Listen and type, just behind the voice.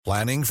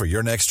Planning for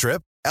your next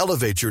trip?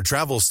 Elevate your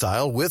travel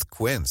style with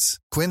Quince.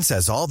 Quince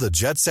has all the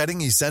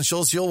jet-setting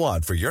essentials you'll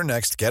want for your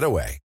next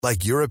getaway,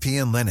 like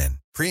European linen,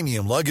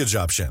 premium luggage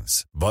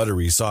options,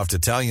 buttery soft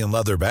Italian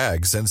leather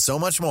bags, and so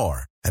much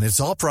more. And it's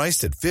all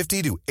priced at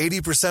 50 to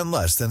 80%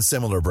 less than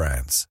similar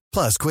brands.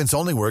 Plus, Quince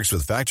only works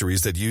with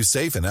factories that use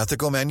safe and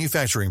ethical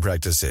manufacturing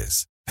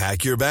practices.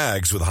 Pack your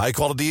bags with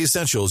high-quality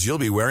essentials you'll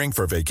be wearing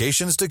for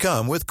vacations to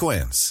come with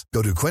Quince.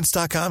 Go to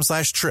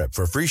quince.com/trip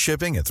for free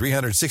shipping and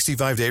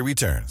 365-day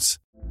returns.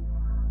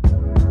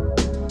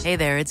 Hey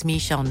there, it's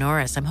Michelle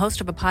Norris. I'm host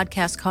of a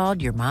podcast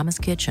called Your Mama's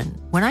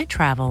Kitchen. When I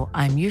travel,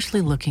 I'm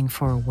usually looking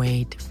for a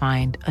way to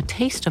find a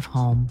taste of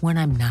home when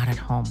I'm not at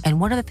home.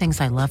 And one of the things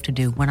I love to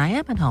do when I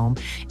am at home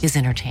is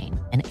entertain.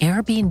 And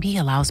Airbnb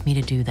allows me to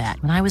do that.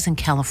 When I was in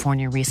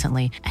California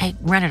recently, I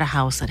rented a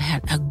house that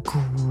had a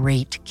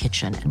great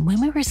kitchen. And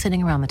when we were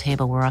sitting around the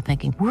table, we were all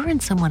thinking, we're in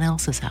someone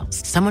else's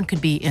house. Someone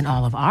could be in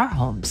all of our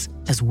homes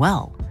as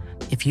well.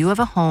 If you have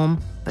a home,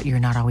 but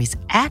you're not always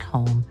at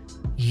home,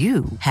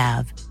 you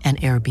have an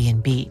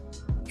Airbnb.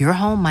 Your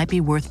home might be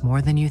worth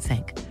more than you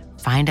think.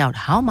 Find out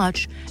how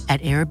much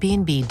at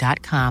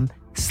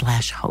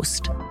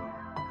airbnb.com/host.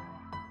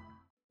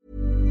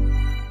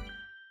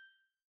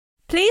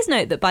 Please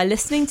note that by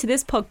listening to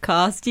this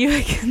podcast,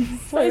 you can...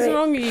 What is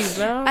wrong with you,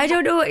 bro? I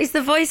don't know. It's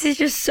the voice is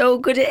just so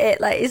good at it.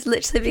 Like, it's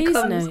literally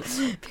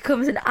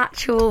becomes an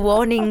actual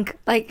warning.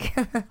 Like,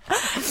 Do you want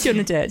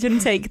to do it? Do you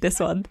want to take this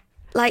one?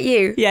 Like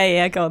you?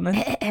 Yeah, go on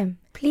then.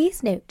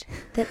 Please note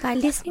that by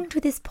listening to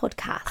this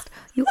podcast,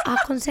 you are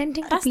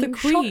consenting to being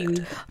shocked,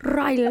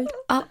 riled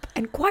up,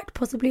 and quite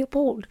possibly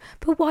appalled.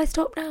 But why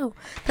stop now?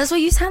 That's what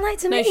you sound like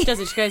to me. No, she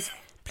doesn't. She goes,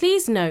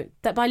 please note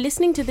that by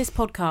listening to this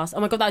podcast... Oh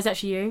my God, that was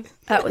actually you.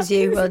 That was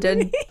you. Well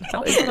done.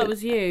 That was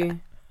you.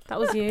 That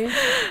was you.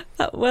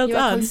 Well you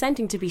done. are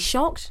consenting to be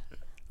shocked,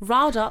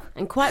 riled up,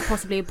 and quite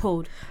possibly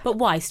appalled. But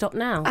why stop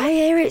now? I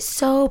hear it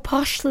so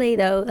poshly,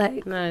 though.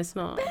 Like, No, it's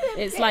not.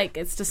 It's like,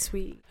 it's just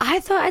sweet. I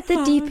thought I had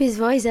the deepest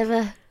voice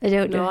ever. I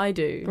don't know. No, I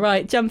do.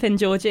 Right, jump in,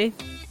 Georgie.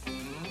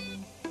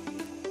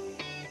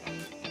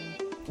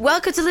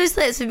 Welcome to Loose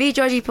Lips with me,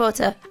 Georgie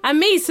Porter. And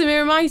me,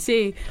 Samira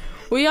Mighty.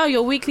 We are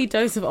your weekly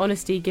dose of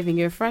honesty, giving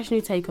you a fresh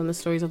new take on the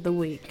stories of the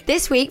week.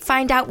 This week,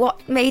 find out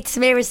what made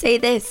Samira say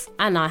this.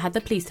 And I had the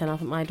police turn up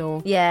at my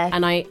door. Yeah.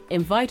 And I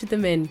invited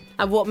them in.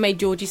 And what made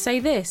Georgie say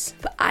this?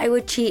 But I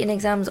would cheat in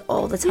exams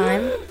all the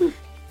time.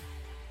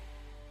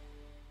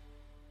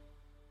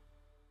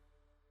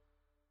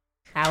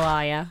 How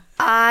are ya?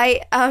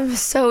 I am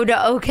so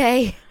not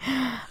okay.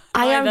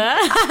 I'm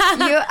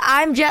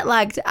jet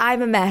lagged.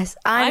 I'm a mess.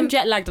 I'm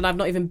jet lagged and I've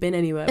not even been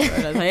anywhere.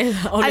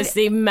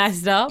 Honestly,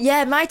 messed up.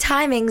 Yeah, my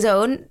time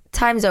zone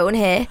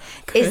here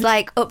is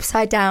like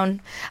upside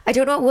down. I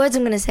don't know what words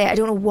I'm going to say. I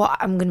don't know what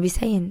I'm going to be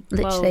saying.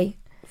 Literally.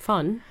 Well,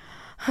 fun.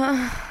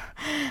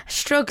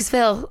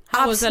 Strugsville.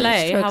 How was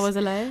LA?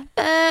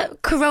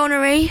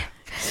 Coronary.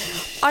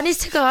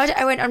 Honest to God,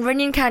 I went on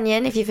Runyon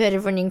Canyon, if you've heard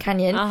of Runyon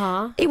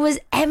Canyon. It was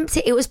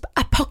empty. It was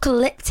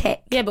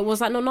apocalyptic. Yeah, but was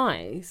that not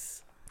nice?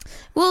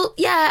 Well,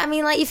 yeah, I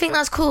mean, like, you think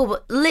that's cool,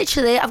 but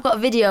literally, I've got a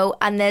video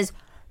and there's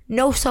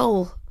no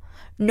soul.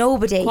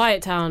 Nobody.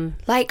 Quiet town.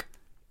 Like,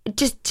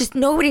 just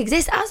nobody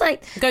exists. I was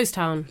like... Ghost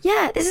town.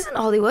 Yeah, this isn't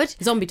Hollywood.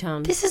 Zombie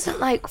town. This isn't,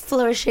 like,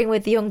 flourishing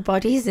with young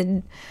bodies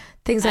and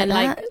things like that.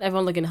 And, like,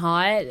 everyone looking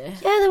high. Yeah,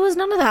 there was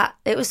none of that.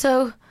 It was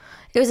a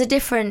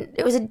different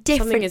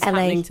Something is LA.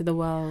 happening to the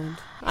world.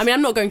 I mean,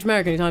 I'm not going to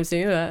America anytime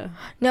soon, but...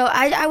 No,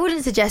 I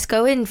wouldn't suggest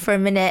going for a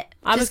minute.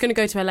 I was going to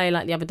go to LA,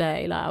 like, the other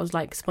day. Like, I was,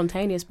 like,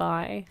 spontaneous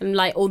buy. And,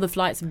 like, all the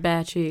flights are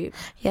bare cheap.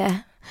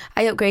 Yeah.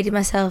 I upgraded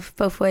myself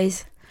both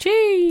ways.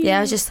 Cheap. Yeah,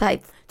 I was just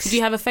like... Did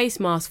you have a face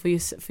mask for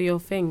your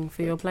plane?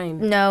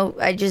 No,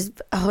 I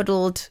just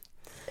huddled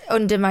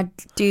under my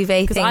duvet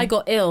thing. Because I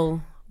got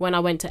ill when I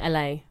went to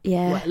LA.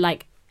 Yeah.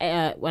 Like,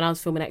 when I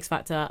was filming X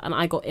Factor, and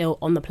I got ill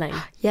on the plane.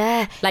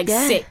 Yeah. Like,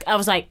 sick. I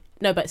was like,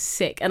 no, but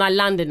sick. And I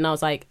landed and I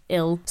was like,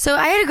 ill. So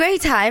I had a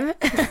great time.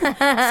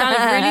 Sounded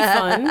really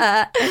fun.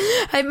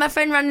 My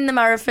friend ran in the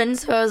marathon,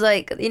 so I was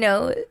like,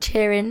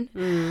 cheering.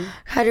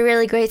 Had a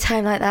really great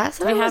time like that.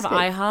 So Did you have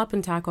IHOP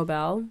and Taco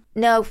Bell?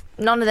 No,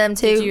 none of them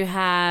too. Did you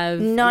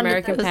have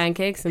American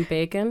pancakes and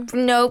bacon?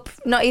 Nope,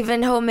 not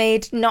even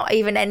homemade, not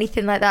even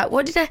anything like that.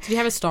 What did I... Did you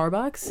have a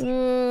Starbucks?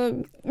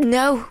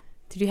 No.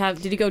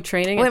 Did you go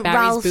training at Barry's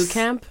Ralph's. boot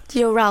camp? Do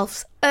you know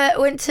Ralph's?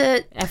 Went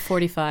to...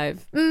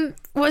 F45.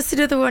 What's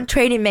the other one?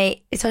 Training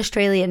Mate. It's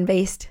Australian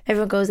based.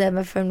 Everyone goes there.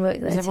 My friend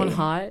worked there. Is everyone too.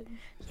 hot?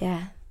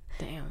 Yeah.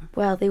 Damn.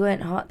 Well, they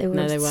weren't hot. They were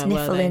No, they weren't,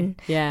 sniffling were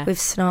they? Yeah. with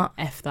snot.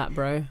 F that,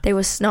 bro. They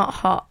were snot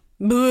hot.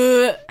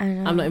 Bleh. I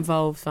know. I'm not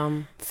involved,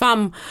 fam.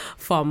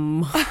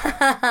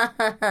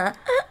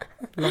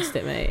 Lost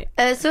it, mate.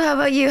 So how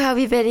about you? How have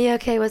you been? Are you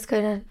okay? What's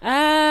going on?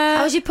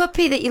 How was your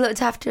puppy that you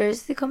looked after?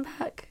 Has he come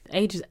back?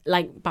 Ages,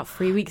 like about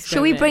 3 weeks ago.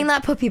 Should we mate. bring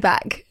that puppy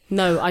back?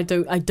 No, I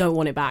don't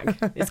want it back.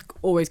 It's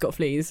always got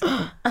fleas.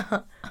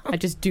 I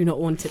just do not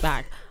want it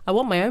back. I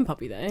want my own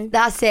puppy though.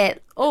 That's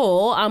it.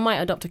 Or I might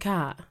adopt a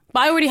cat.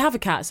 But I already have a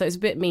cat, so it's a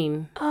bit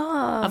mean.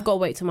 Oh. I've got to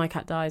wait till my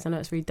cat dies. I know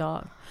it's really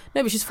dark.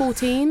 No, but she's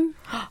 14.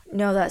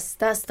 No,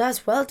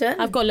 that's well done.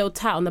 I've got a little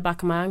tat on the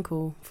back of my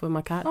ankle for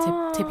my cat.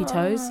 Tippy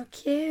toes. Oh,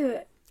 cute.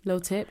 Little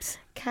tips.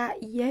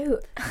 Cat yo.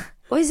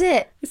 What is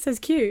it? It says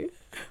cute.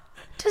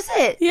 Does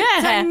it? Yeah.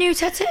 Is that a new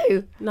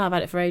tattoo? No, I've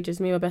had it for ages.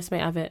 Me and my best mate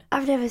have it.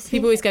 I've never seen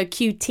People always go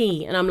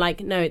QT, and I'm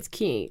like, no, it's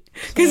cute.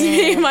 Because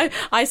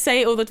I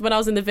say it all when I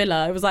was in the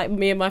villa, it was like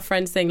me and my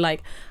friend saying,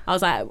 like, I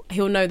was like,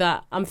 he'll know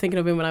that I'm thinking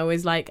of him when I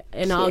was like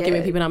in an argument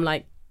with people, and I'm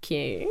like,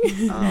 cute.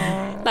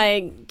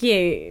 Like,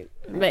 cute.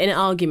 But in an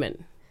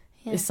argument,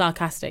 it's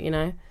sarcastic, you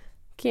know?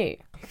 Cute.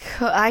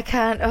 I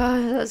can't.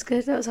 Oh, that's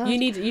good. That was hard.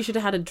 You should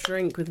have had a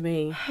drink with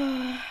me.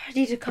 I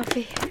need a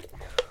coffee.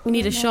 We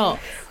need a shot.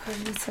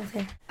 I need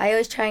something. I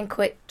always try and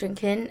quit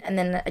drinking, and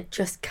then I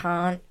just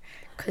can't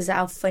because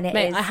how fun it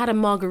is. I had a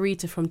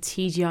margarita from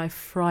TGI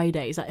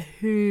Fridays. Like,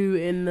 who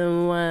in the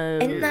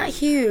world? Isn't that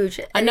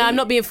huge? I know, I'm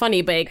not being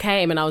funny, but it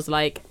came and I was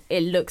like,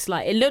 it looked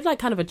like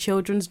kind of a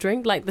children's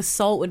drink. Like the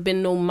salt had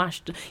been all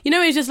mashed. You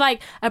know, it was just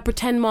like a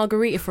pretend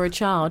margarita for a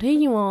child. Here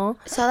you are.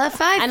 So that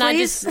 5, and please. I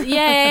just,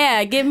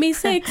 yeah, give me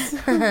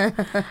 6.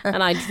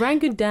 And I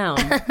drank it down.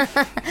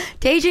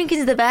 Day drinking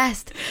is the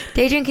best.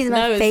 Day drinking is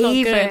my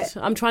favourite. It's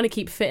not good. I'm trying to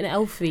keep fit and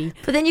healthy.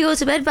 But then you go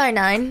to bed by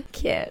 9.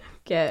 Cute.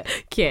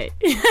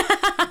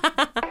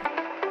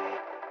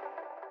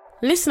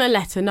 Listener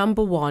letter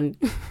number 1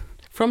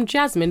 from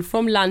Jasmine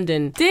from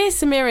London. Dear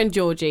Samira and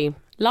Georgie,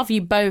 love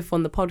you both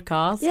on the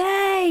podcast.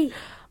 Yay!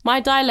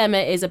 My dilemma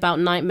is about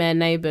nightmare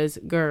neighbours.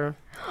 Grr.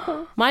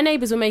 My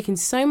neighbours were making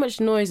so much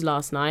noise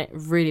last night,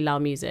 really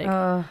loud music,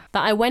 that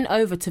I went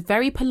over to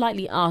very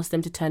politely ask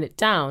them to turn it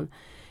down.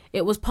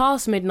 It was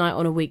past midnight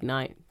on a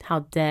weeknight. How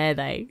dare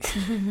they?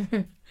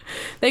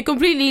 They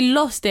completely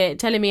lost it,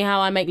 telling me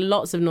how I make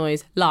lots of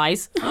noise.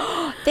 Lies.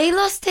 They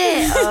lost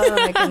it. Oh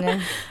my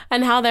goodness.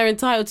 And how they're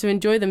entitled to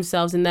enjoy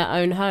themselves in their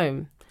own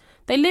home.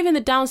 They live in the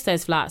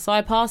downstairs flat, so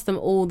I pass them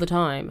all the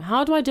time.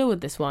 How do I deal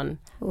with this one?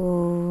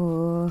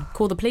 Ooh.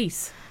 Call the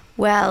police.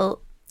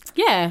 Well.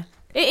 Yeah,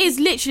 it is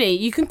literally,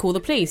 you can call the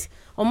police.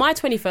 On my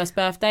 21st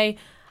birthday,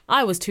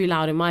 I was too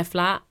loud in my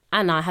flat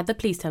and I had the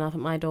police turn up at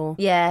my door.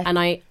 Yeah. And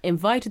I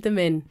invited them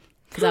in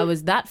because I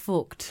was that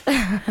fucked.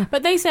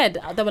 But they said,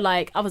 they were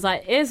like, I was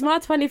like, it's my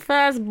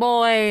 21st,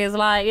 boys.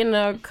 Like, you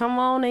know, come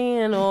on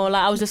in. Or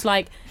like, I was just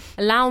like,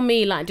 allow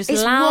me, like, just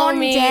it's allow one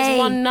me. Day. It's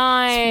one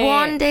night. It's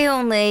one day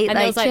only. And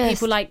there was like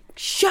people like,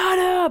 shut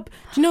up.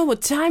 Do you know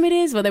what time it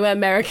is? Well, they were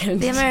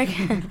Americans. The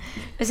American.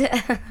 Was it?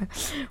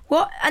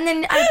 What? And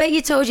then I bet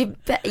you told your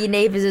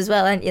neighbours as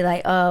well, aren't you?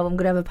 Like, oh, I'm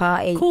going to have a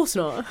party. Of course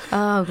not.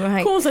 Oh, right.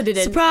 Of course I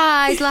didn't.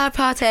 Surprise, loud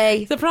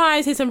party.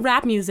 Surprise, here's some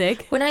rap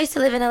music. When I used to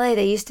live in LA,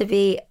 there used to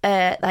be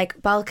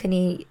like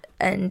balcony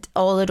and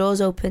all the doors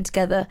open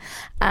together,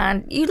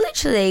 and you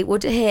literally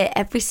would hear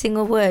every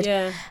single word.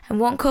 Yeah. And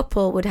one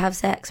couple would have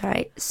sex,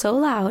 right? So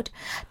loud,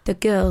 the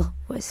girl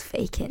was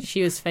faking.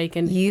 She was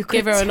faking. You could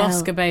give her an tell.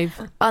 Oscar, babe.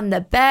 On the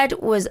bed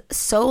was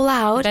so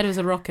loud. The bed was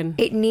a rockin'.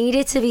 It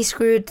needed to be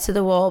screwed to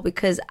the wall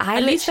because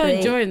at least they're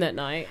enjoying that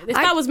night. If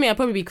that was me, I'd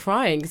probably be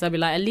crying because I'd be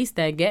like, at least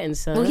they're getting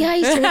some. Well, yeah,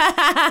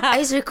 I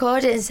used to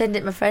record it and send it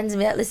to my friends and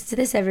be like, listen to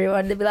this,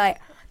 everyone. They'd be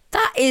like,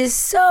 that is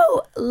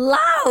so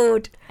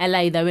loud.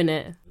 LA though,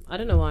 innit? I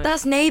don't know why.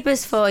 That's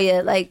neighbours for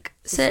you, like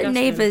certain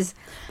neighbours.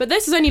 But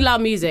this is only loud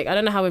music. I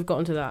don't know how we've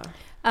gotten to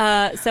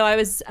that. So I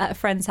was at a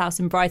friend's house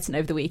in Brighton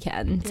over the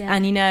weekend,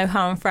 and you know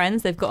how on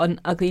Friends they've got an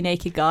ugly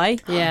naked guy?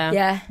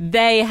 Yeah.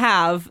 They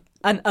have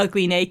an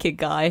ugly naked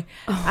guy,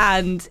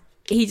 and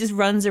he just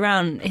runs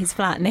around his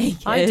flat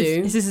naked. I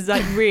do. This is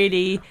like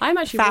really I'm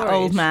actually fat worried.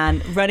 old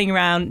man running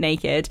around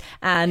naked,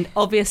 and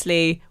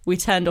obviously we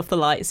turned off the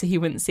lights so he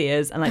wouldn't see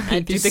us, and like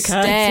peeked through the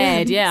curtains.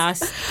 Stared. Yeah, I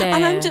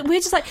stared. And we're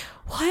just like,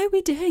 why are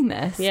we doing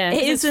this? Yeah,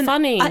 it's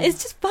funny.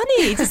 It's just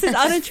funny. Just this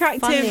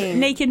unattractive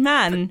naked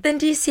man. Then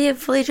do you see him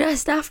fully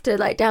dressed after,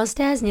 like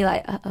downstairs, and you're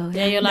like, uh-oh.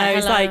 Yeah, you're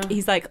like, no,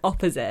 he's like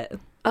opposite.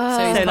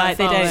 Oh, so like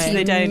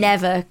they don't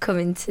never come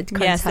into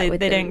contact with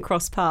they them. don't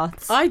cross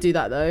paths. I do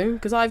that though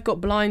because I've got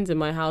blinds in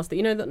my house that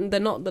you know that they're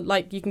not that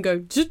like you can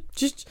go so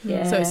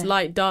it's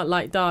light dark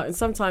and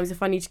sometimes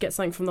if I need to get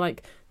something from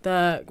like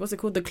the what's it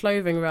called, the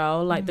clothing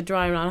rail, like the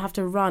drying rail, I have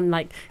to run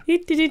like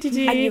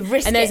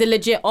and there's a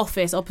legit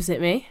office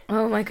opposite me.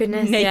 Oh my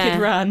goodness.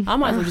 Naked run. I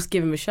might as well just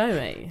give him a show,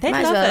 mate. They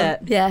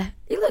love it. Yeah,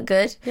 you look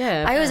good.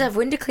 Yeah, I always have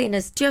window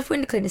cleaners. Do you have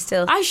window cleaners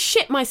still? I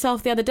shit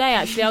myself the other day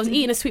actually. I was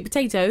eating a sweet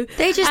potato.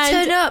 They just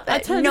and turn up I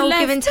at turned no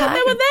left, given time.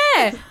 They were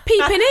there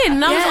peeping in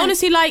and I was Yeah.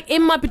 honestly like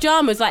in my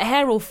pyjamas, like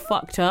hair all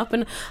fucked up,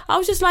 and I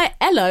was just like,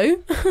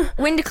 hello.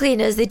 Window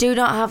cleaners, they do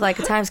not have like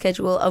a time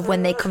schedule of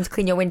when they come to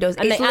clean your windows.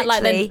 And It's they act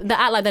like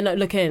literally, they're not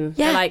looking.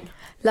 Yeah. They're like,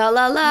 la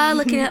la la,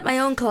 looking at my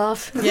own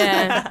cloth.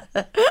 yeah.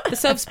 The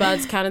soap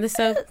spuds can and the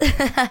soap.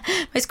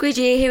 My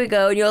squeegee, here we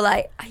go. And you're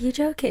like, are you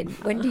joking?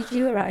 When did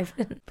you arrive?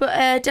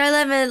 But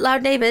dilemma,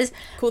 loud neighbours.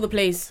 Call the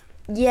police.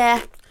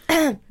 Yeah.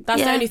 That's the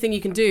Yeah. only thing you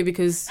can do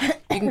because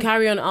you can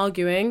carry on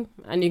arguing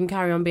and you can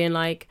carry on being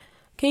like,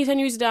 can you turn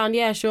your music down?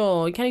 Yeah,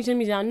 sure. Can you turn your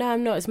music down? No,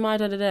 I'm not. It's my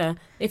da-da-da.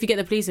 If you get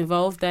the police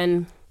involved,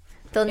 then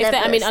They'll never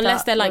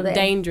unless they're like will they?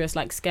 dangerous,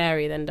 like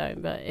scary, then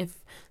don't. But if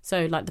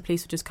so, like the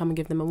police would just come and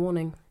give them a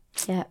warning.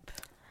 Yep.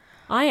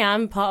 I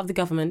am part of the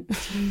government.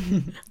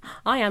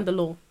 I am the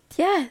law.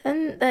 Yeah,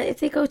 and if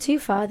they go too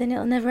far, then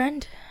it'll never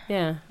end.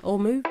 Yeah, or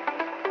move.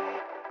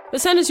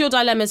 But send us your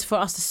dilemmas for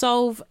us to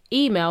solve.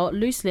 Email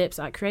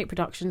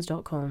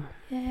looselips@createproductions.com.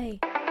 Yay.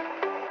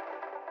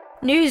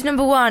 News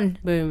number 1.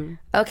 Boom.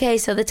 Okay,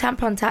 so the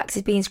tampon tax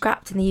is being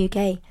scrapped in the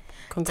UK.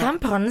 Congrats.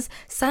 Tampons,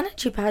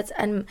 sanitary pads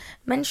and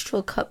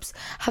menstrual cups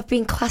have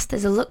been classed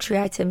as a luxury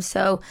item,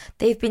 so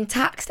they've been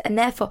taxed and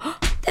therefore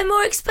they're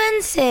more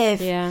expensive.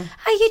 Yeah.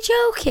 Are you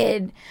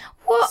joking?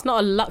 What? It's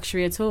not a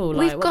luxury at all.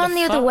 We've gone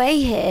the other fuck? way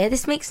here.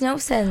 This makes no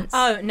sense.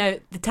 Oh, no,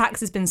 the tax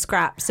has been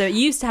scrapped. So it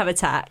used to have a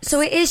tax. So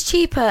it is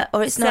cheaper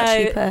or it's not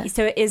cheaper?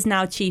 So it is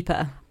now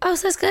cheaper. Oh,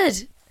 so that's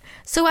good.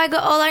 So I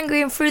got all angry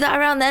and threw that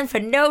around then for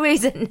no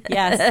reason.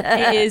 Yes,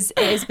 it is.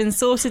 It has been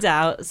sorted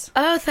out.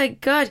 Oh,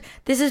 thank God.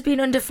 This has been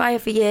under fire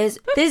for years.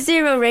 This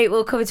zero rate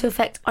will come into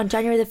effect on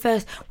January the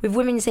 1st, with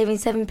women saving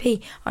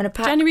 7p on a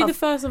pack January of... the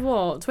 1st of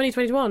what?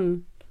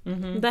 2021?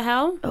 Mm-hmm. The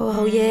hell?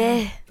 Oh,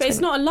 yeah. But it's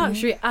not a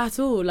luxury at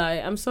all.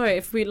 Like, I'm sorry,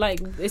 if we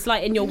like, it's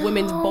like in your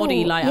women's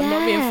body. Like, I'm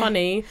not being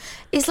funny.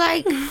 It's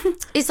like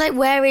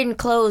wearing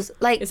clothes.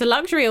 Like, It's a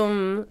luxury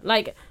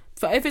like,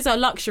 if it's a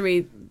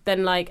luxury,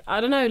 then like, I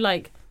don't know,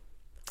 like,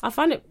 I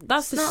find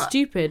that's just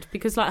stupid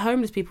because like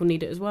homeless people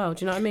need it as well.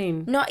 Do you know what I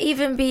mean? not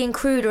even being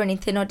crude or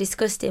anything or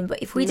disgusting, but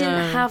if we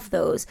didn't have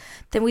those,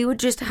 then we would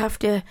just have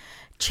to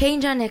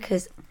change our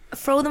knickers,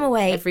 throw them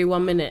away, Every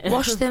 1 minute.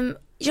 wash them.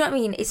 You know what I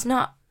mean? It's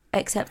not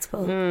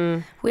acceptable.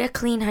 We're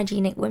clean,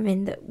 hygienic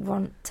women that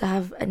want to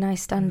have a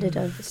nice standard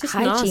of It's just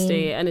hygiene.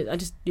 nasty, and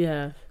It's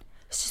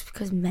just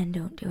because men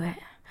don't do it.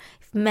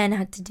 If men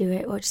had to do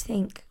it, what do you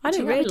think? I Do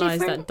didn't you know realise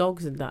different? that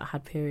dogs and that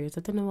had periods.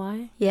 I don't know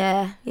why.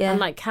 Yeah. And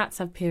like cats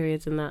have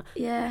periods and that.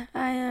 Yeah,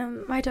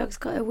 my dog's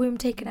got a womb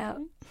taken out.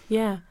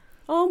 Yeah.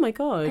 Oh my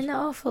God. Isn't that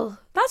awful?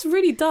 That's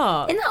really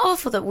dark. Isn't that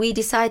awful that we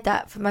decide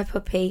that for my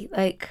puppy?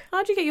 Like,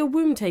 How'd you get your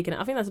womb taken out?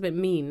 I think that's a bit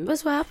mean.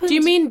 what's what happened? Do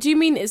you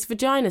mean it's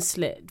vagina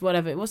slit?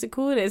 Whatever. What's it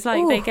called? It's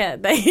like they Ooh.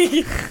 get No,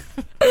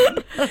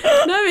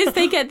 it's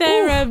they get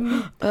their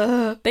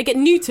they get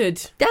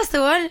neutered. That's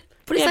the one.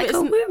 But it's Yeah, like but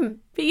a it's womb.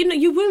 But you know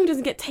your womb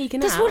doesn't get taken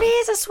That's out. what it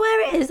is. I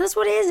swear it is. That's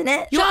what it is, isn't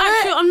it? You're Charlotte?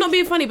 actually, I'm not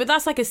being funny, but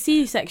that's like a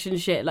C-section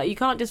shit. Like you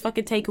can't just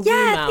fucking take a womb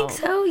Yeah, out. I think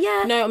so.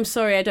 Yeah. No, I'm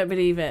sorry, I don't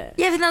believe it.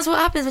 Yeah, I think that's what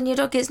happens when your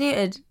dog gets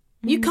neutered.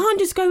 You can't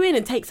just go in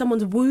and take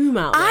someone's womb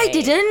out. I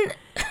mate.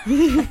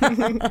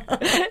 didn't.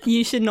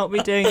 You should not be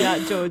doing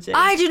that, Georgie.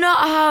 I do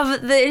not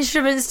have the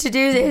instruments to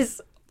do this.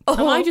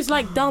 Am I just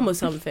like dumb or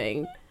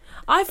something?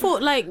 I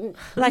thought like a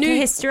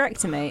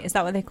hysterectomy. Is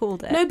that what they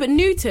called it? No, but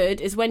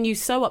neutered is when you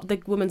sew up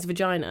the woman's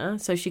vagina,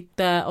 so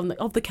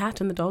of the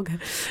cat and the dog,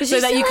 But so she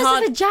that still you has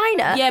can't. a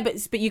vagina. Yeah,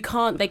 but you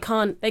can't. They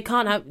can't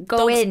have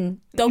Go dogs,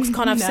 in. Dogs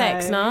can't have No.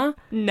 sex, nah.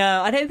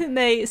 No, I don't think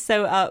they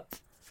sew up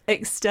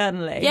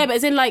externally. Yeah, but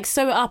as in like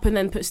sew it up and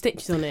then put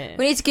stitches on it.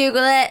 We need to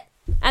Google it.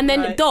 And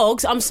then Right.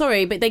 dogs, I'm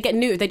sorry, but they get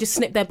neutered. They just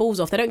snip their balls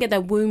off. They don't get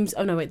their wombs.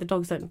 Oh no, wait, the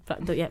dogs don't.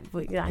 Yeah,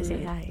 I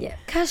see. Yeah,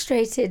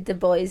 castrated the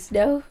boys.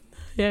 No,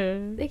 Yeah.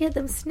 they get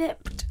them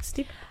snipped.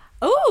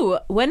 Oh,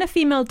 when a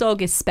female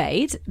dog is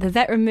spayed, the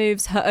vet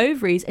removes her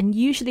ovaries and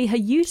usually her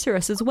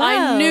uterus as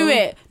well. I knew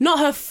it. Not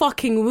her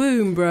fucking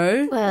womb,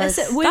 bro. Well,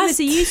 Womb is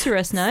a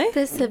uterus, no?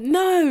 there's a,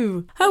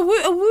 No, a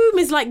womb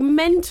is like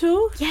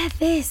mental. yeah,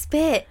 this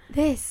bit,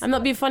 this. I'm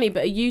not being funny,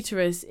 but a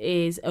uterus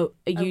is a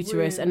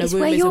uterus, and a It's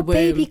womb where is your a womb.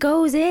 baby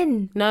goes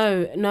in.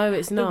 No,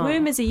 it's The not.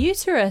 womb is a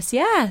uterus,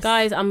 yes.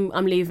 Guys, I'm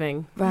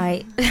leaving.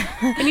 Right.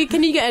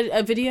 Can you get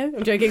a video?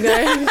 I'm joking.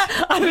 No.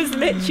 I was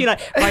literally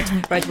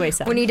like, right away,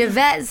 Sam. We need a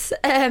vet's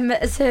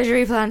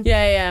surgery plan.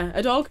 Yeah.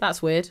 A dog?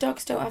 That's weird.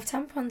 Dogs don't have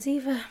tampons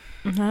either.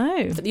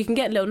 No. But you can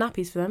get little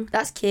nappies for them.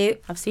 That's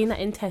cute. I've seen that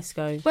in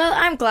Tesco. Well,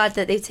 I'm glad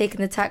that they've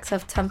taken the tax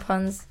off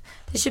tampons.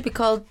 They should be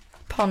called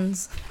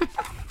pons.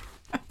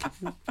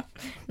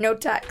 No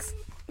tax.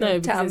 No,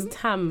 Tam. because it's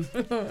Tam.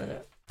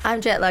 I'm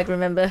jet lag,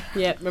 remember?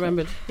 Yeah,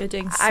 remembered. You're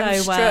doing so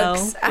I'm well.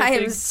 Strugs. I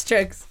am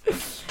Strugs.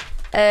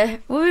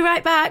 We'll be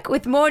right back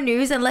with more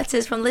news and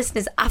letters from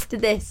listeners after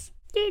this.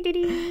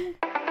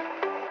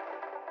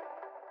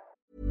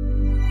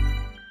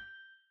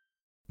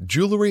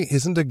 Jewelry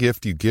isn't a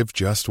gift you give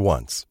just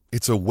once.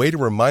 It's a way to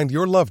remind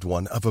your loved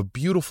one of a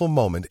beautiful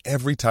moment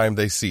every time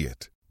they see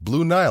it.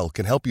 Blue Nile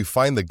can help you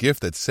find the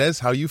gift that says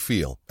how you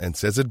feel and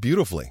says it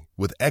beautifully,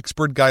 with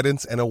expert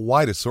guidance and a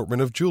wide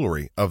assortment of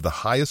jewelry of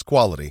the highest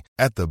quality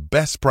at the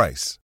best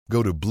price.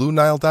 Go to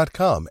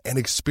BlueNile.com and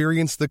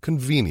experience the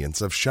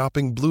convenience of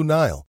shopping Blue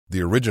Nile,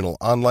 the original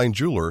online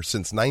jeweler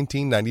since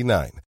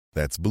 1999.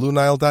 That's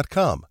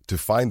BlueNile.com to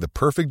find the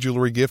perfect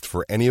jewelry gift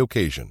for any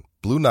occasion.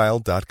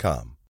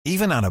 BlueNile.com.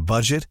 Even on a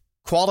budget,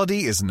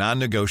 quality is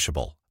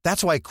non-negotiable.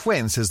 That's why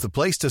Quince is the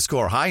place to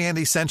score high-end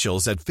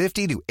essentials at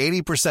 50 to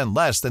 80%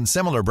 less than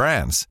similar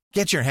brands.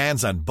 Get your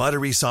hands on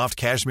buttery soft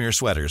cashmere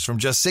sweaters from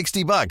just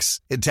 $60,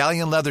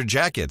 Italian leather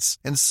jackets,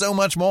 and so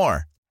much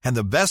more. And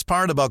the best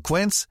part about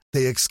Quince,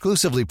 they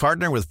exclusively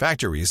partner with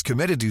factories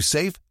committed to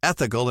safe,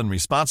 ethical, and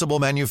responsible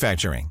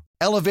manufacturing.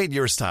 Elevate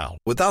your style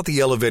without the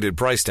elevated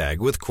price tag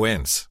with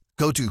Quince.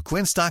 Go to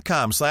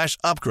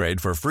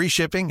quince.com/upgrade for free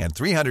shipping and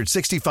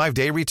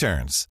 365-day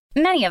returns.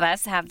 Many of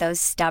us have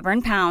those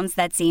stubborn pounds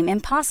that seem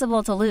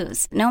impossible to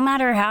lose, no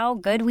matter how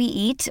good we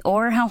eat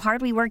or how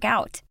hard we work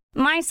out.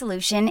 My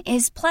solution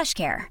is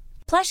PlushCare.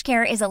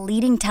 PlushCare is a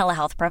leading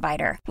telehealth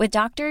provider with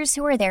doctors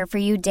who are there for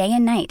you day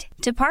and night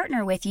to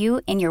partner with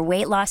you in your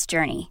weight loss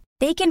journey.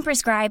 They can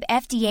prescribe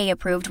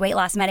FDA-approved weight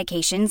loss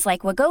medications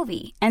like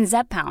Wegovy and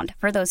Zepbound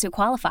for those who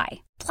qualify.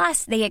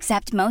 Plus, they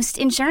accept most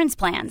insurance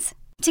plans.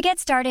 To get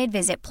started,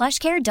 visit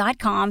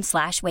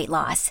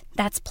plushcare.com/weightloss.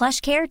 That's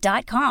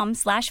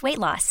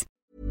plushcare.com/weightloss.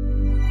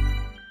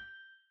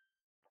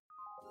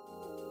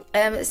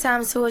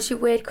 Sam, so what's your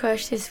weird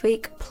crush this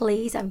week?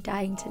 Please, I'm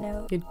dying to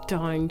know. You're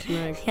dying to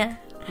know. Yeah.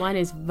 Mine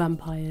is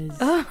vampires.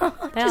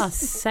 They are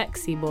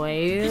sexy,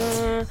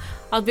 boys.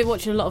 I've been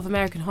watching a lot of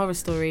American Horror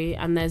Story,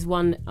 and there's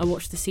one, I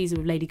watched the season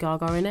with Lady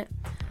Gaga in it.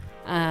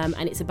 And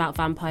it's about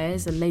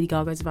vampires, and Lady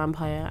Gaga's a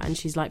vampire, and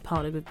she's like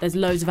partnered with, there's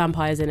loads of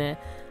vampires in it,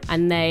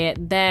 and they're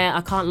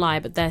I can't lie,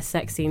 but their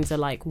sex scenes are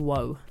like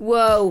whoa.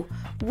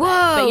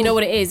 But you know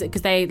what it is,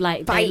 because they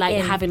like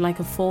having like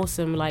a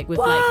foursome, like with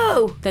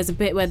like, there's a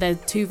bit where there's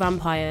two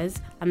vampires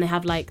and they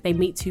have like, they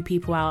meet two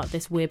people out at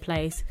this weird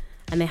place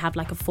and they have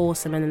like a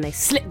foursome, and then they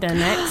slit their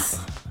necks.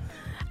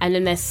 And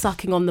then they're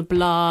sucking on the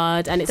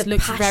blood, and it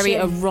looks very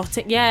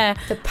erotic. Yeah.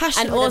 The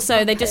passion. And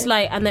also, they just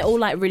like, and they're all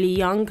like really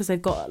young because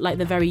they've got like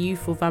the very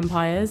youthful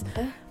vampires.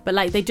 But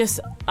like, they just,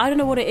 I don't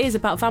know what it is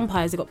about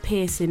vampires. They've got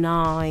piercing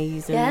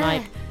eyes, and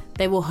like,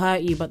 they will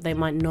hurt you, but they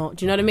might not.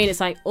 Do you know what I mean? It's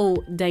like, oh,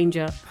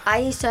 danger. I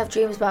used to have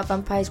dreams about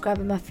vampires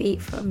grabbing my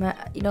feet from,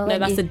 you know, no,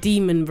 that's a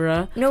demon,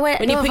 bruh. No,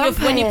 when you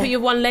put your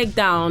one leg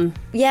down.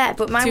 Yeah,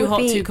 but mine too would hot,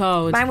 be too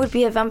cold. Mine would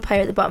be a vampire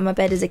at the bottom of my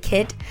bed as a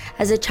kid.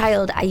 As a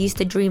child, I used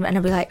to dream, and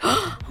I'd be like,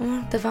 oh,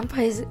 the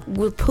vampires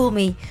will pull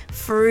me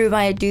through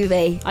my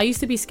duvet. I used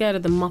to be scared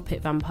of the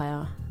Muppet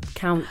vampire,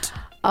 Count.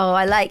 Oh,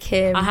 I like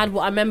him. I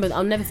remember,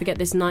 I'll never forget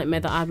this nightmare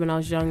that I had when I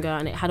was younger,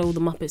 and it had all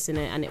the Muppets in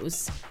it, and it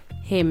was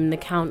him. The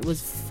Count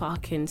was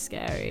fucking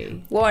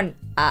scary. One,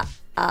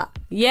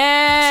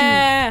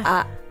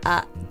 yeah.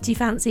 Two, Do you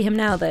fancy him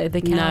now though? The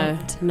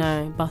Count?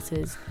 No,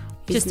 Butters.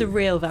 Just the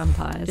real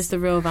vampires. Just the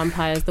real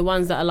vampires, the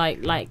ones that are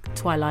like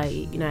Twilight,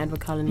 you know,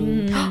 Edward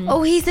Cullen.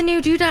 Oh, he's the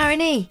new dude, isn't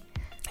he?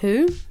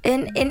 Who?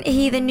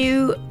 He the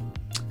new.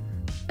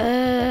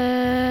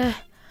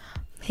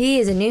 He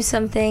is a new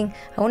something.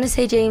 I want to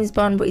say James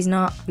Bond, but he's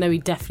not. No, he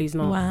definitely is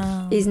not.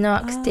 Wow. He's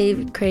not, because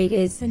David Craig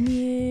is.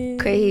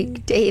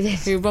 Craig David.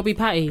 Who, Robbie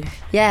Patty?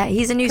 Yeah,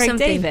 he's a new Craig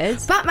something. David?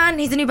 Batman,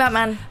 he's the new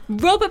Batman.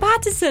 Robert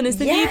Pattinson is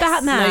the new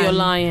Batman. No, you're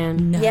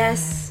lying. No.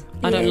 Yes.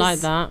 I don't like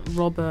that.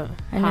 Robert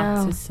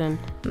Pattinson.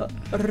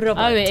 Robert.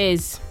 Oh, it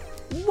is.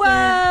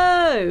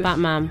 Whoa!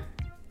 Batman.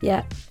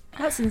 Yeah.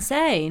 That's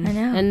insane. I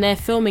know. And they're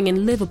filming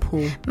in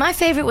Liverpool. My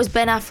favourite was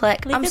Ben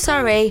Affleck. I'm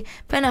sorry.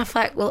 Ben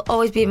Affleck will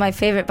always be my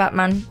favourite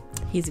Batman.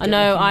 He's a I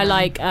know, I man.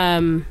 like...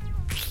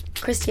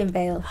 Christian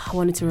Bale. I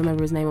wanted to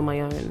remember his name on my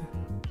own.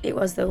 It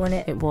was though,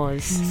 wasn't it? It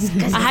was.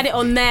 I had it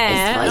on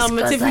there, on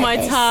the tip of my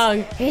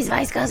tongue. His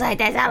voice goes like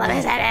this. All of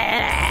a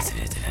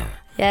sudden.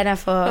 Yeah, and I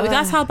thought... But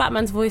that's how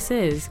Batman's voice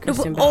is, No,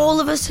 Christian but Bale. all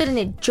of a sudden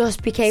it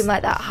just became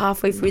like that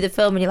halfway through the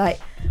film, and you're like,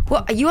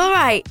 what, are you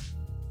alright?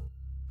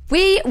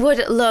 We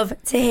would love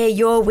to hear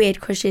your weird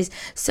crushes,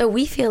 so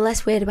we feel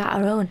less weird about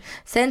our own.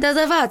 Send us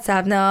a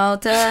WhatsApp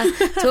note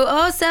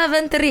to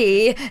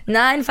 073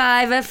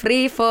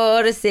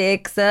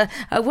 95346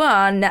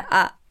 1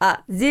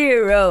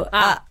 0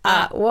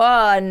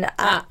 1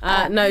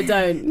 No,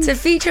 don't. to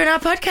feature in our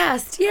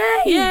podcast.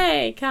 Yay!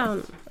 Yay,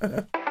 count.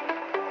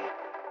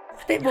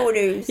 Bit more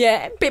news.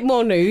 Yeah, a bit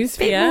more news.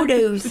 Bit more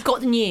news. We've got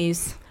the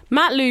news.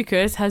 Matt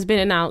Lucas has been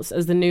announced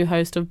as the new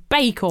host of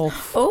Bake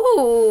Off.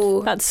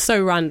 Oh, That's so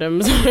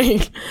random. Sorry.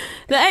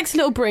 The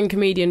ex-Little Britain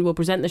comedian will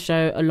present the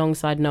show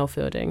alongside Noel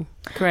Fielding.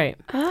 Great.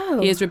 Oh.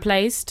 He has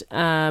replaced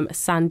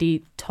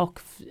Sandy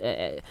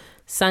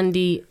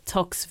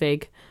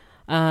Toksvig,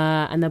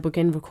 and they'll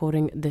begin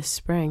recording this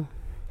spring.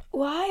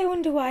 Why? I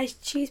wonder why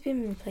she's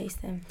been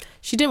replaced then.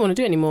 She didn't want to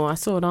do it anymore. I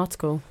saw an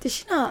article. Did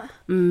she not?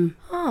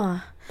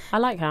 Oh, I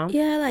like her.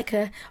 yeah, I like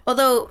her.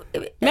 Although,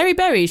 Mary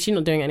Berry, she's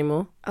not doing it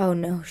anymore. oh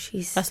no,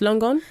 she's That's long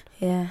gone.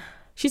 yeah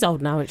She's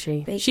old now, isn't she?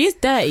 Big. She is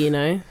dirty, you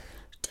know.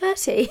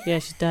 dirty. Yeah,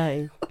 she's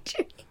dirty.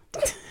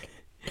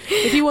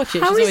 If you watch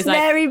it, How she's is always like,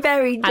 Mary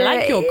Berry dirty? I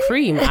like your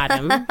cream,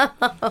 Adam.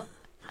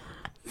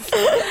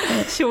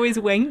 She always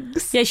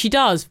winks. Yeah, she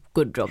does.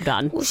 Good job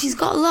done. Well, she's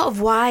got a lot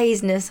of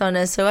wiseness on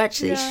her, so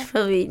actually she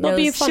probably knows. Not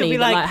being funny, be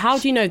but like- like, how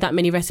do you know that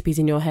many recipes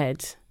in your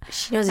head?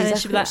 She knows And then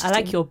exactly. she'd be like, what I she's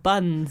like doing. your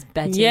buns,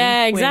 Betty.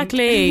 Yeah, Wink.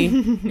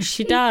 exactly.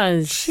 She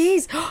does.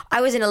 She's. I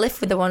was in a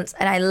lift with her once,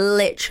 and I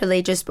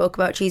literally just spoke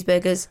about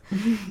cheeseburgers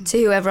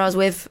to whoever I was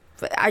with.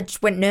 I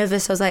just went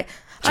nervous. I was like,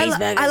 I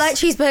like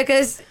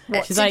cheeseburgers.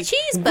 She's like,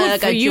 cheeseburger,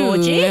 good for you.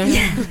 Georgie.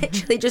 Yeah,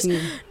 literally just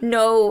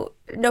no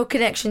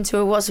connection to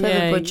her whatsoever.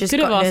 Yeah, but just could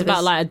have got asked nervous.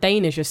 about like a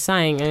Danish just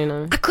saying, you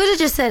know. I could have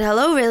just said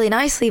hello really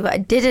nicely, but I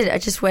didn't. I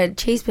just went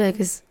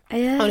cheeseburgers.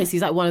 Yeah. Honestly,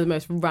 he's like one of the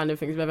most random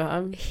things I've ever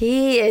had.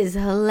 He is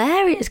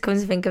hilarious, come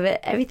to think of it.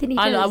 Everything he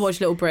does. I watch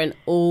Little Britain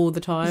all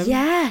the time.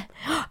 Yeah.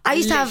 I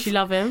used to have... literally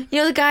love him. You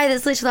know the guy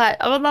that's literally like,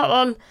 I'm on that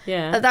one?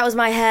 Yeah. That was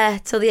my hair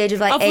till the age of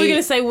like I thought 8. you were going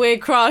to say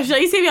weird crush.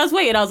 Like, you see me, I was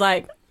waiting. I was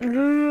like...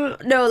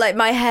 No, like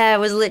my hair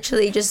was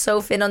literally just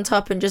so thin on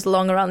top and just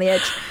long around the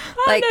edge.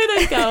 Like, I know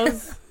those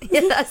girls.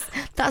 Yeah,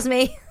 that's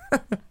me.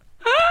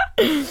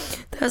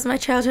 That was my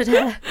childhood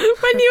hair.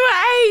 When you were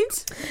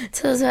 8.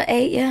 Till I was about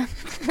 8, yeah.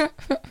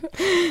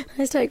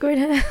 I started growing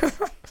hair.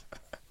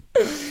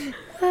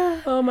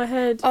 Oh, my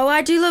head. Oh,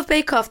 I do love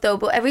Bake Off though,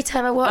 but every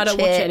time I watch it... I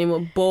don't watch it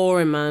anymore.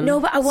 Boring, man. No,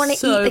 but I want to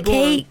So eat the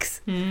boring. cakes.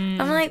 I'm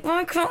like,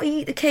 why can't we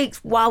eat the cakes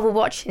while we're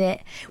watching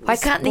it? Why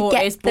can't they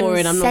get It's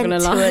boring, them I'm not sent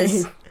going to to lie.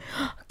 us?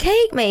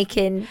 Cake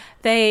making.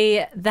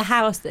 The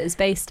house that it's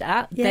based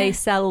at, Yeah. they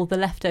sell all the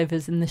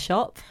leftovers in the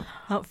shop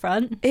out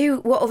front.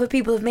 Ew, what other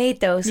people have made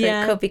though, so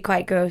Yeah. it could be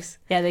quite gross.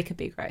 Yeah, they could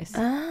be gross.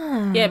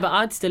 Yeah, but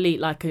I'd still eat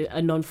like a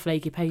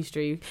non-flaky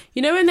pastry.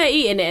 You know when they're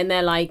eating it and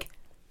they're like,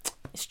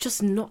 it's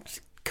just not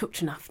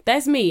cooked enough.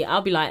 There's me.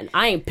 I'll be like,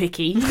 I ain't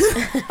picky.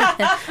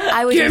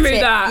 I would Give eat me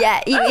it. that.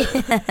 Yeah,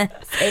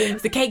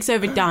 eat The cake's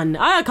overdone.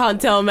 I can't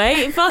tell,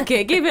 mate. Fuck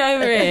it. Give it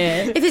over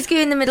here. If it's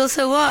good in the middle,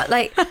 so what?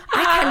 Like,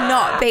 I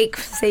cannot bake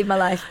to save my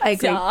life. I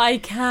agree. So I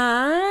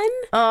can.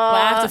 But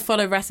I have to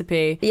follow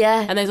recipe.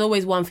 Yeah. And there's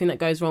always one thing that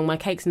goes wrong. My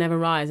cakes never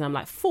rise. And I'm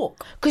like,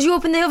 fuck. Because you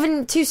opened the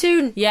oven too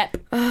soon. Yep.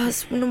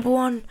 That's number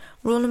one.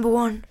 Rule number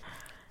one.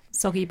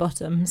 Soggy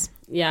bottoms.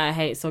 Yeah, I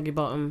hate soggy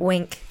bottom.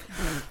 Wink.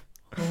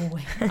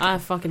 I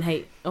fucking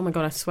hate... Oh my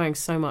God, I'm swearing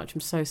so much. I'm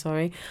so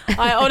sorry.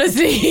 I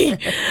honestly... Beep.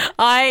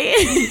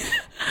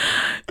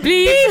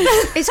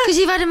 It's because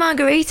you've had a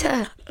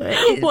margarita.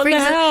 It What the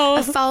brings hell?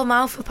 a foul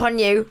mouth upon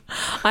you.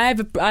 I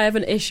have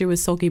an issue with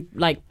soggy,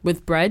 like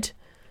with bread.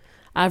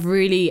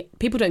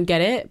 People don't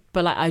get it,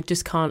 but like I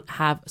just can't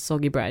have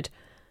soggy bread.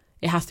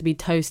 It has to be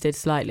toasted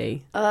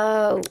slightly.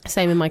 Oh.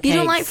 Same in my cakes. You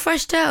don't like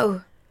fresh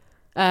dough?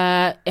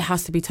 It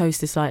has to be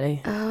toasted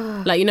slightly.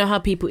 Oh. Like, you know how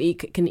people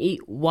can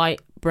eat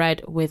white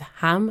bread with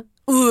ham?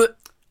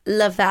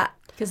 Love that.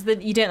 Because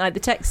you don't like the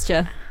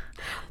texture.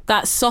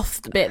 That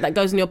soft bit that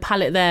goes in your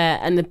palate there,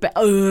 and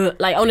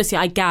like honestly,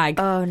 I gag.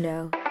 Oh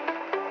no.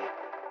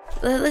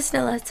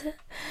 Listener letter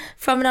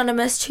from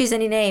Anonymous. Choose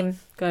any name.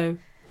 Go,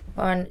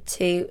 1,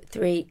 2,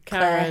 3.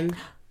 Karen.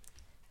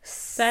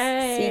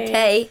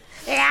 CK.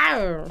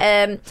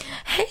 Hey,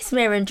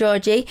 Samira and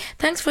Georgie.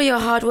 Thanks for your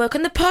hard work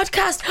on the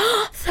podcast.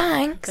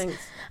 Thanks.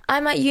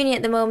 I'm at uni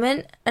at the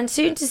moment and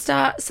soon to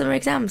start summer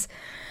exams.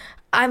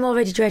 I'm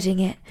already dreading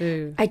it.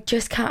 Boo. I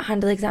just can't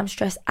handle exam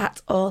stress at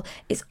all.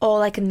 It's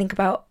all I can think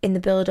about in the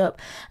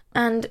build-up.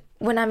 And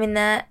when I'm in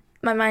there,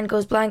 my mind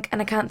goes blank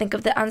and I can't think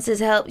of the answers.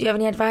 Help. Do you have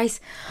any advice?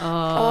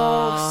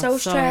 Oh, so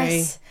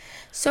sorry.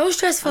 So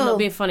stressful. I'm not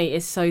being funny.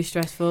 It's so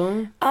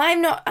stressful.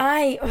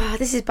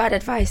 This is bad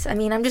advice. I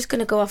mean, I'm just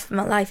going to go off of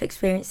my life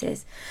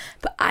experiences.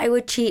 But I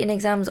would cheat in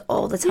exams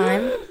all the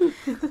time.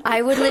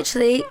 I would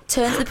literally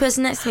turn to the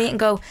person next to me and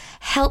go,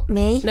 help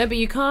me. No, but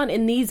you can't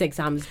in these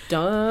exams.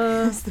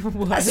 Duh. That's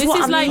This what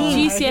is I like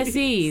mean.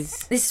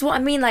 GCSEs. This is what I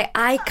mean. Like,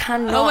 I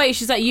cannot. Oh wait,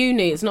 she's at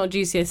uni. It's not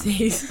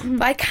GCSEs.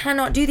 But I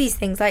cannot do these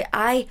things. Like,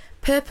 I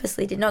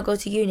purposely did not go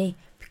to uni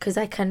because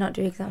I cannot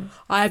do exams.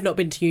 I have not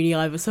been to uni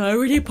either, so I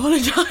really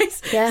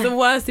apologise. Yeah. It's the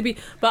worst to be.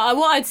 But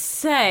what I'd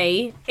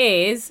say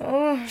is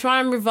try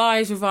and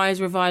revise,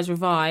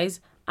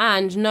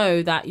 and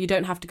know that you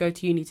don't have to go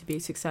to uni to be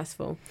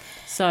successful.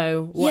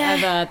 So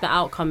whatever the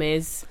outcome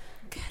is,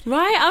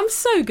 right? I'm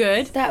so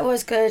good. That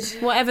was good.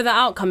 Whatever the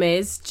outcome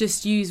is,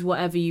 just use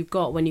whatever you've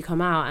got when you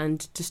come out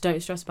and just don't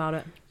stress about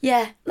it.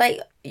 Yeah, like,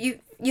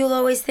 you'll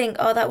always think,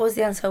 oh, that was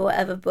the answer or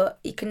whatever, but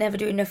you can never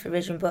do enough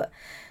revision. But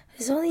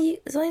there's only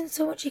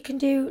so much you can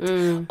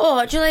do.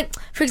 Or do you like,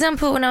 for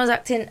example, when I was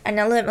acting and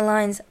I learnt my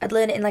lines, I'd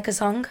learn it in like a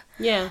song.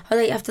 Yeah. Or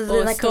like you have to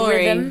learn like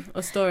story, a rhythm.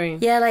 or story.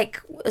 Yeah,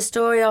 like a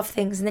story of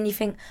things, and then you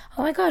think,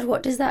 oh my god,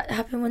 what does that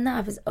happen when that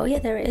happens? Oh yeah,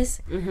 there it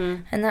is. Mm-hmm.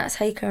 And that's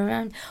how you come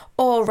around.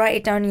 Or write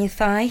it down in your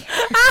thigh.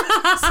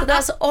 So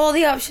that's all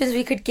the options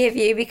we could give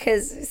you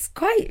because it's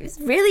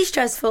really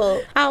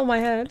stressful. Ow, my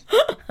head.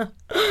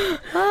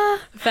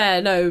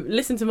 Fair, no,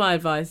 listen to my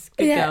advice.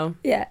 Good girl.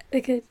 Yeah,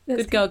 okay.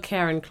 Good girl,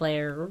 Karen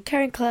Clare.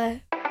 Karen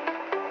Clare.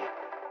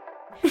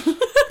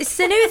 It's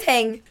a new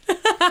thing.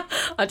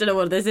 I don't know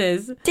what this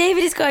is.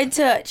 David has got in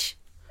touch.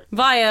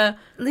 Via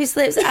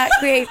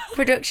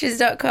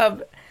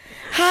looselips@creativeproductions.com.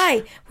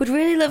 Hi, would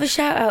really love a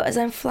shout out as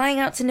I'm flying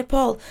out to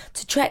Nepal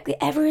to trek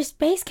the Everest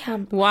base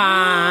camp.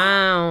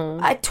 Wow.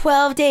 A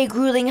 12-day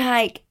grueling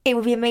hike. It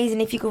would be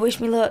amazing if you could wish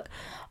me luck.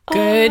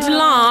 Good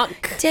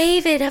luck.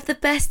 David, have the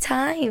best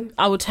time.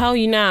 I will tell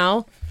you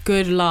now,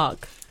 good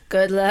luck.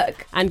 Good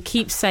luck. And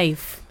keep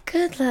safe.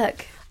 Good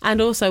luck. And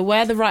also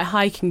wear the right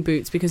hiking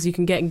boots because you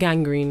can get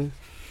gangrene.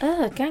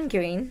 Oh,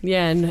 gangrene.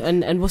 Yeah,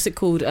 and what's it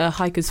called? A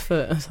hiker's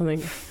foot or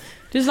something.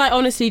 Just like,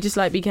 honestly, just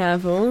like be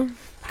careful.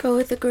 Go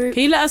with the group.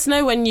 Can you let us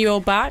know when you're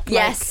back?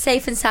 Yes,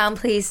 safe and sound,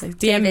 please. DM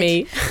David.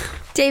 me.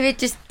 David,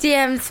 just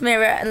DM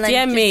Samira and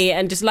DM me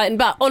and just like,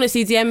 but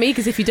honestly, DM me,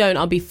 because if you don't,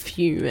 I'll be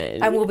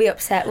fuming. And we'll be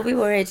upset. We'll be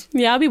worried.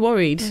 Yeah, I'll be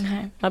worried.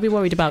 Okay. I'll be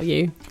worried about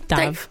you,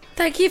 Dav.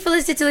 Thank you for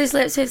listening to Loose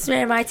Lips with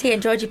Samira Mighty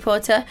and Georgie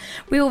Porter.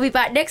 We will be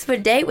back next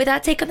Monday with our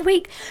take on the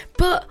week.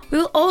 But we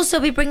will also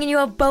be bringing you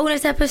a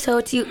bonus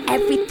episode to you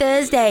every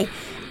Thursday.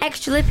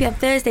 Extra Lippy on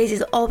Thursdays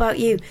is all about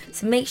you,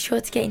 so make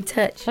sure to get in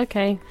touch.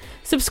 Okay.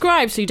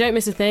 Subscribe so you don't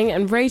miss a thing,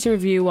 and rate and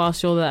review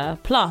whilst you're there.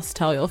 Plus,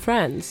 tell your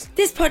friends.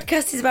 This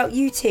podcast is about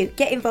you too.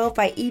 Get involved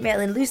by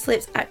emailing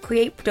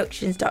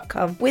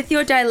looselips@createproductions.com with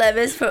your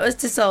dilemmas for us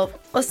to solve,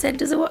 or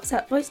send us a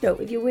WhatsApp voice note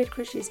with your weird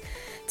crushes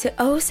to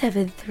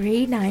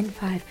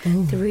 07395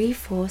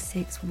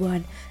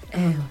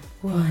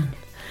 346101.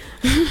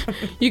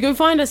 You can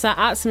find us at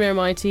Samira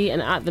Mighty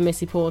and at The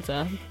Missy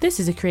Porter. This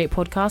is a Create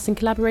podcast in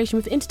collaboration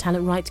with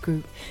Intertalent Rights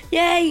Group.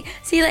 Yay!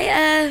 See you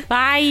later.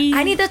 Bye.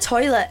 I need the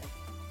toilet.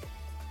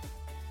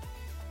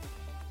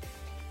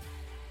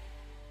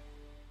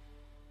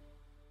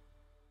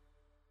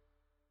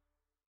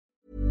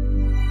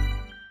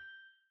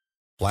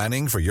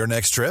 Planning for your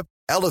next trip?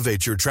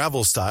 Elevate your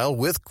travel style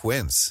with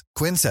Quince.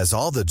 Quince has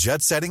all the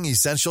jet-setting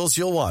essentials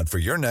you'll want for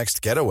your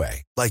next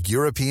getaway, like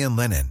European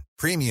linen,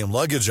 premium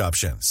luggage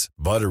options,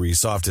 buttery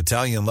soft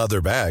Italian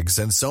leather bags,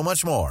 and so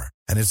much more.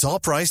 And it's all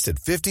priced at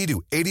 50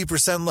 to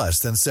 80% less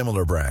than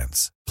similar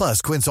brands.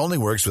 Plus, Quince only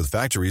works with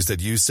factories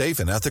that use safe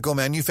and ethical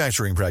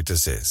manufacturing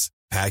practices.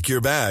 Pack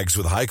your bags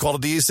with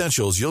high-quality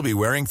essentials you'll be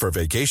wearing for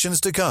vacations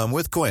to come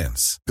with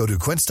Quince. Go to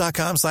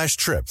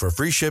quince.com/trip for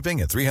free shipping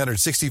and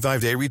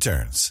 365-day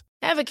returns.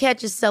 Ever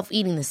catch yourself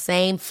eating the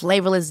same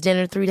flavorless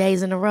dinner 3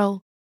 days in a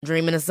row?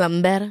 Dreaming of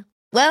something better?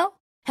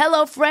 Well,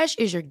 HelloFresh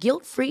is your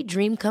guilt-free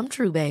dream come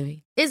true,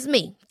 baby. It's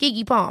me,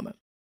 Keke Palmer.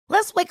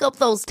 Let's wake up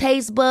those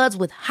taste buds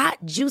with hot,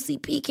 juicy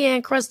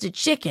pecan-crusted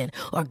chicken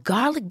or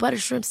garlic butter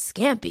shrimp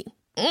scampi.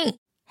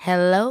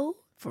 Hello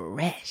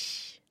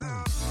Fresh.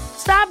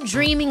 Stop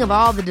dreaming of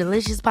all the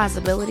delicious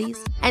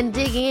possibilities and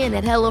dig in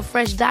at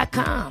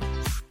HelloFresh.com.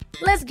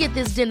 Let's get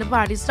this dinner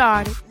party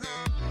started.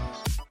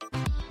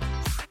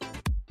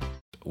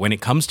 When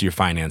it comes to your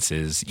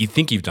finances, you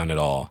think you've done it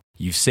all.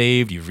 You've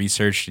saved, you've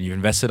researched, and you've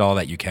invested all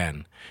that you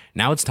can.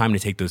 Now it's time to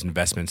take those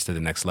investments to the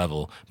next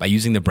level by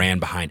using the brand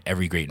behind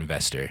every great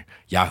investor,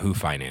 Yahoo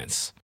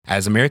Finance.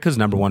 As America's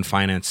 #1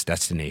 finance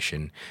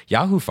destination,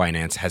 Yahoo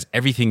Finance has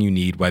everything you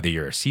need, whether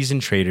you're a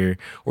seasoned trader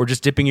or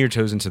just dipping your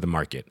toes into the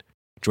market.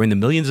 Join the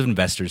millions of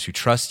investors who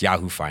trust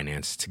Yahoo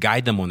Finance to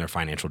guide them on their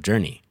financial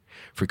journey.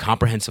 For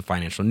comprehensive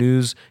financial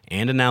news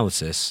and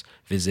analysis,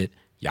 visit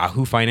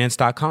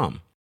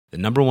yahoofinance.com. The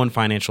 #1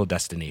 financial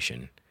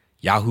destination,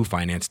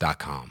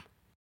 yahoofinance.com.